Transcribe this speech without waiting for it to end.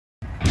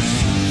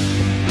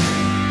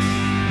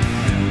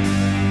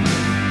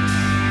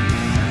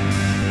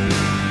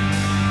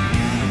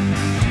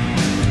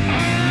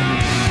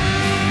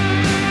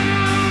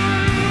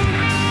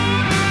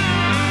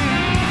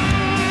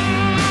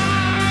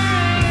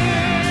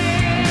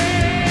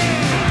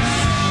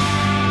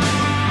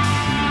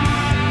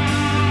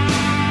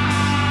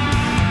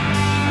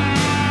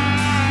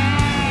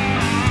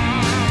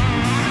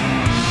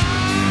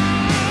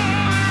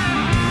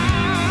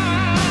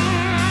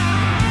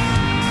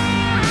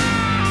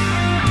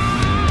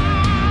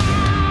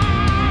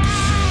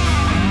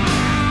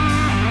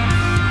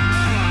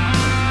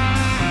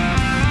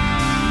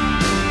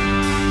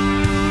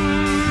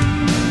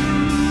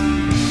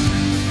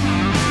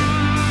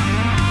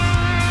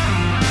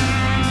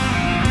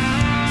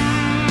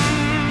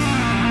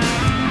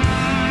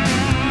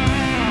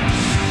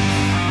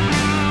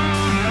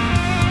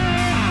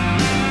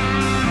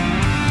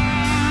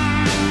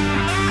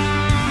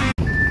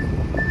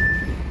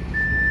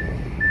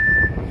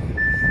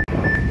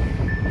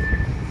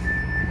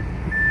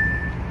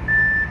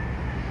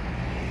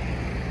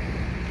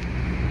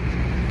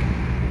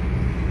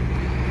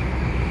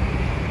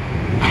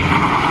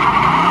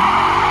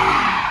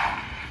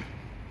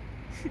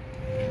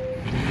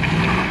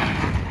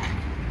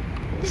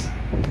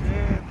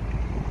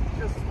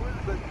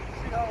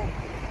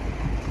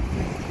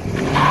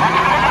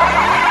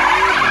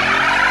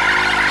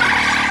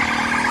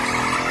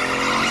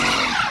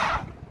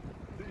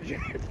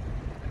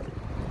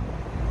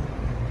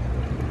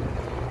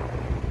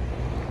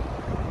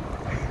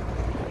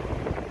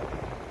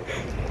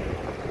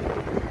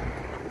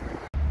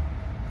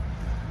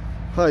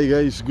Hi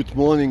guys, good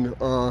morning.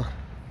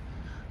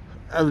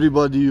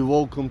 Everybody,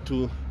 welcome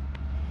to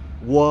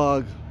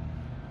vlog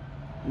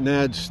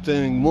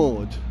Mustang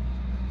mode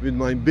with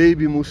my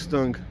baby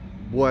Mustang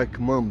Black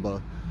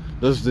Mamba.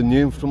 That's the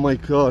name from my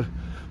car.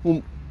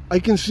 I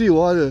can see a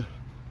lot of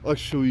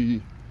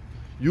actually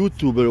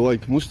YouTuber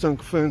like Mustang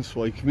fans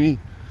like me.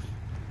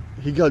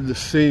 He got the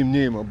same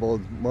name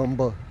about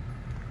Mamba,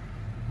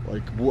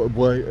 like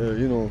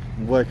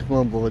Black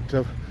Mamba,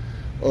 whatever.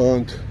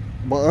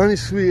 But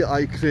honestly,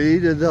 I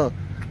created that,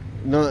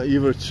 not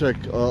even check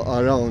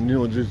around,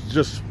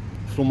 just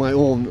from my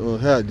own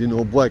head,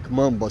 Black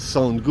Mamba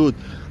sound good,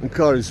 and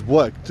car is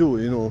black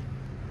too,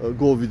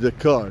 go with the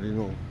car,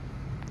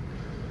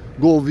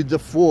 go with the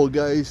flow,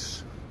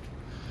 guys.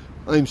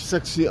 I'm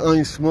sexy,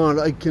 I'm smart,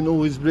 I can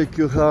always break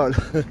your heart.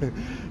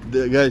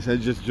 Guys, I'm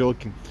just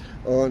joking.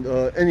 And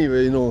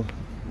anyway,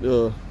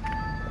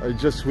 I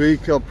just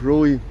wake up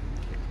really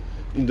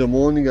in the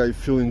morning. I'm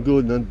feeling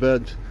good, not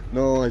bad.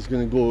 Now I'm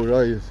gonna go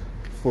ride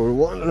for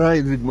one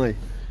ride with my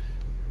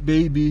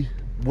baby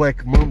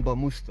Black Mamba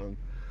Mustang.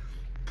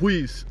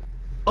 Please,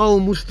 all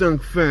Mustang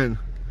fan,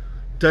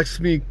 text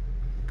me,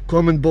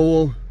 comment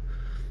below.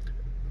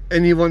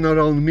 Anyone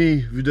around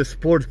me with a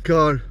sport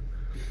car,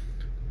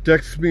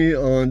 text me,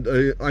 and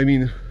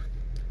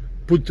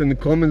put in the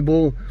comment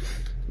below.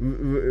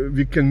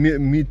 We can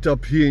meet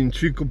up here in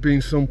Chicopee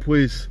in some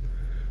place.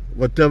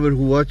 Whatever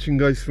who watching,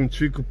 guys from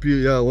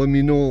Chicopee, yeah, let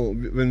me know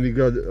when we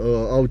got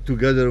out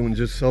together and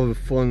just have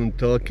fun and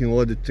talking a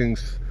lot of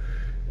things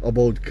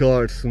about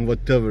cars and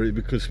whatever,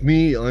 because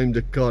me, I'm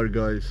the car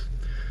guys.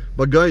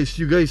 But guys,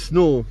 you guys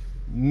know,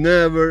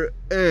 never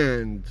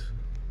end.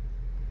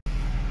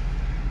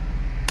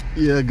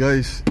 Yeah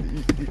guys,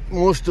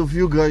 most of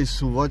you guys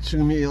who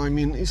watching me,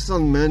 it's not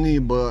many,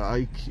 but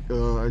I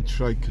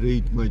try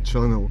create my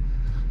channel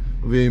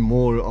way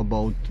more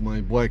about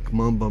my Black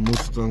Mamba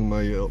Mustang,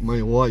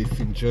 my life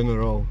in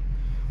general,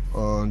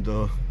 and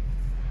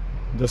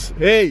that's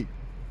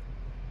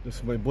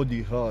my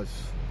body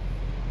house.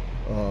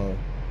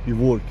 He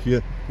work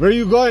here. Where are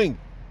you going?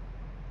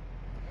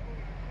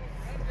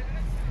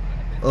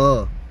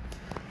 And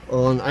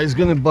I was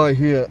gonna buy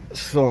here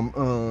some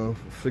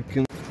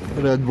freaking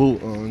Red Bull,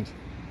 and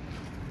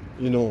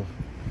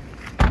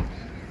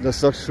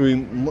that's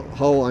actually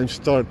how I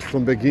start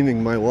from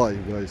beginning my life,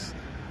 guys.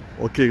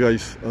 Okay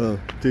guys,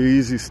 stay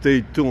easy,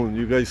 stay tuned.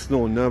 You guys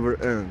know, never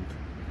end.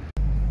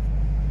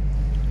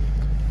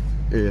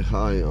 Hey,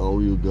 hi,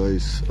 all you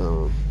guys.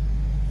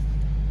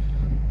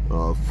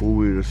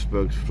 Fully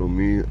respect from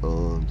me,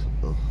 and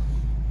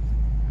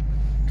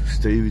to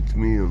stay with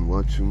me and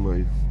watching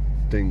my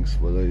things,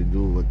 what I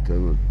do,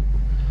 whatever.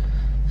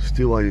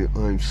 Still,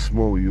 I'm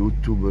small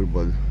YouTuber,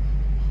 but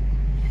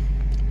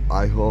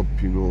I hope,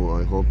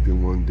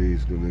 one day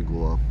it's gonna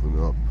go up and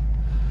up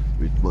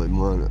with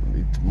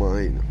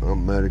my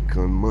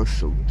American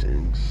muscle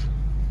things.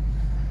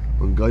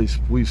 And guys,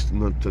 please do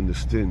not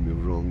understand me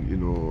wrong,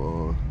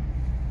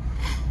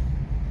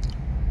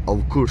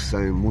 of course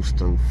I am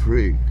Mustang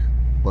freak,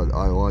 but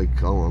I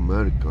like our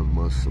American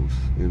muscles,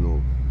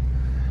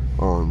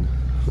 and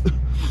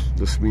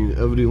this means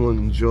everyone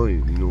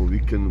enjoying, we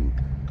can,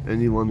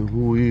 anyone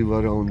who live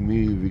around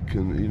me, we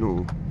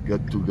can,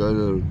 get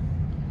together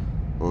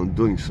on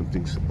doing some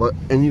things. But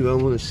anyway, I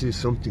want to say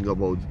something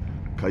about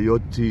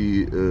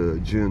Coyote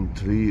Gen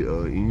 3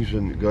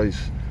 engine,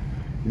 guys.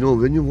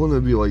 When you want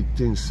to be like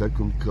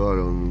 10-second car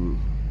and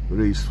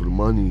race for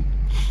money,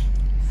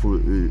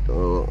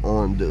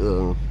 and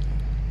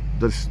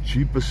that's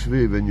cheapest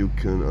way when you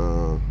can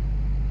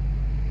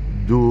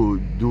do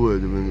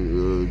it,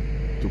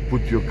 to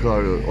put your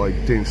car like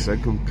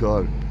 10-second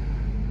car,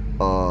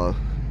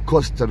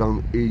 cost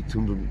around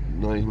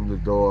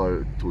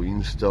 $800–900 to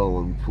install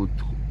and put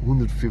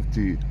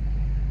 150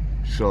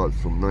 shot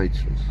from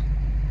nitrous.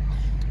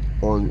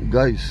 And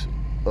guys,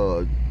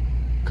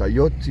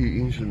 Coyote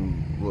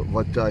engine,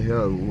 what I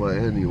have, what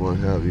anyone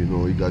have,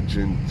 you got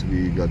Gen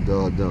 3, you got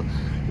that.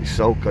 It's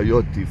our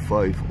Coyote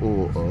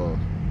 5.0.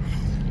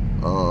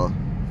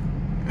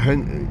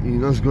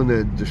 You're not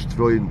gonna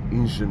destroy an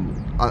engine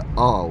at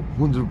all,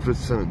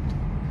 100%.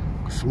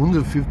 Because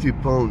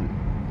 150-pound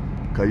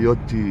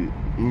Coyote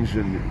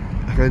engine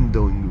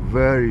handling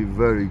very,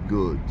 very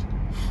good.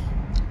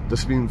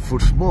 That means for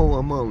small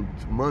amount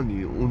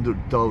money, under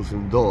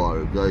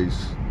 $1,000,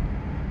 guys,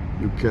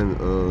 you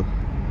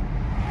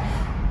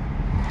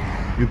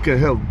can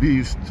have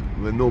beast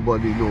when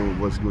nobody knows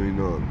what's going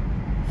on.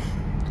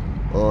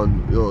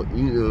 And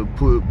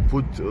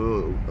put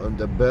on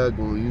the bag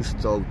or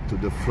install to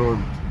the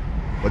front.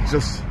 But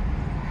just,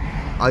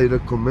 I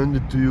recommend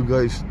it to you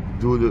guys,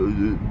 do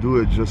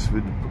it just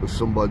with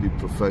somebody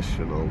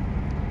professional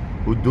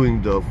who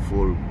doing that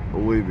for a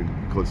living,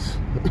 because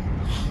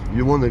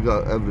you want to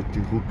get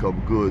everything hooked up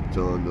good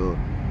and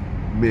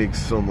make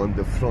some on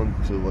the front,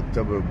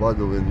 whatever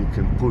bottle, and you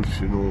can push,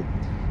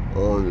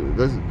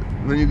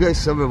 when you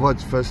guys ever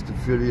watch Fast and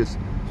Furious,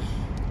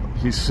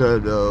 he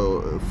said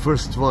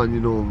first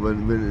one,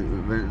 when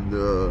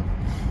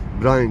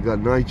Brian got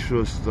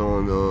nitrous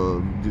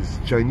on this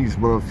Chinese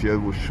mafia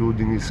was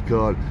shooting his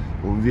car.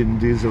 And Vin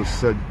Diesel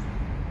said,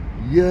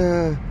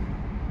 yeah,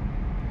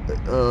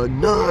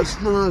 Nas,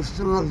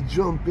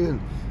 jump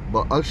in.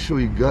 But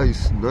actually,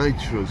 guys,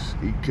 nitrous,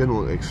 it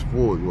cannot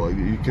explode. Like,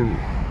 you can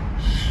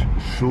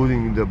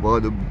shooting in the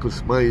bottom,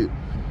 because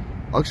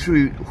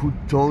actually, who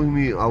told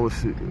me,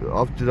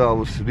 after I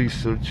was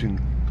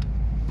researching,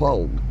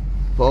 Paul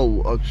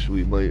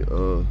actually, my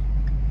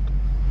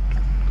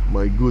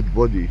good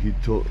buddy, he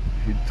told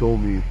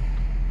me,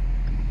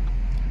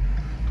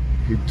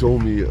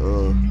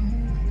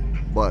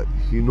 but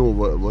he know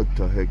what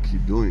the heck he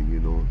doing, you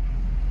know.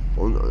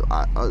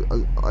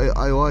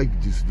 I like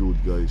this dude,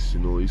 guys,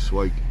 you know. He's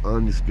like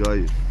honest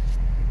guy,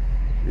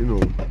 you know.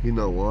 He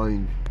not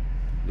lying.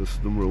 That's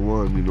number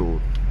one, you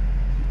know.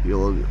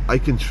 I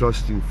can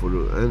trust him for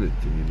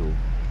anything, you know.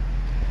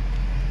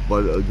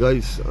 But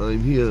guys,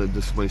 I'm here.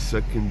 This is my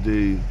second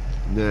day.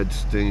 Ned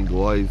staying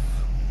live,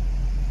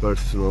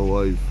 personal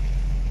life.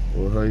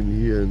 Or I'm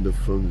here in the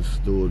front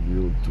store, you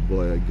know, to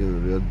buy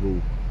again Red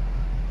Bull.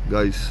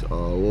 Guys,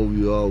 love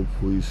you all,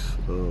 please.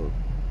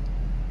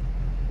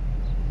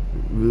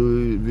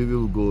 We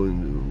will go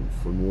in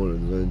for more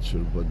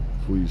adventure, but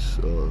please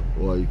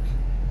like,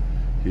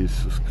 hit,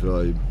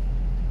 subscribe.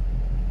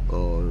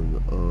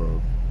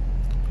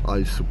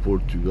 I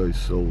support you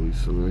guys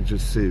always, and I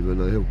just say,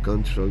 when I have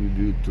contract with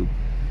YouTube,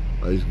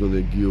 I was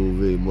gonna give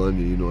away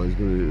money, you know. I was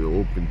gonna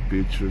open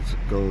Patriots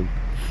account,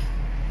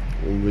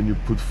 and when you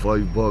put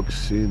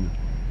 $5 in,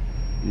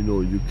 you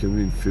know, you can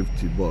win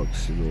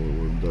 $50, you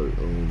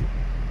know.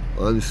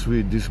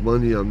 Honestly, this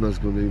money I'm not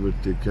gonna ever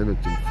take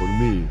anything for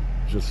me,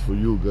 just for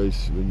you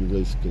guys, when you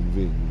guys can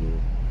win, you know.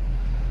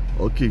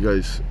 Okay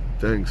guys,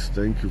 thank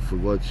you for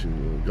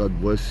watching. God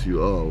bless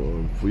you all,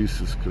 and please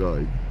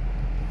subscribe.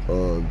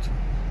 And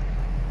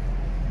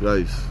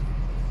guys,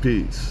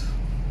 peace.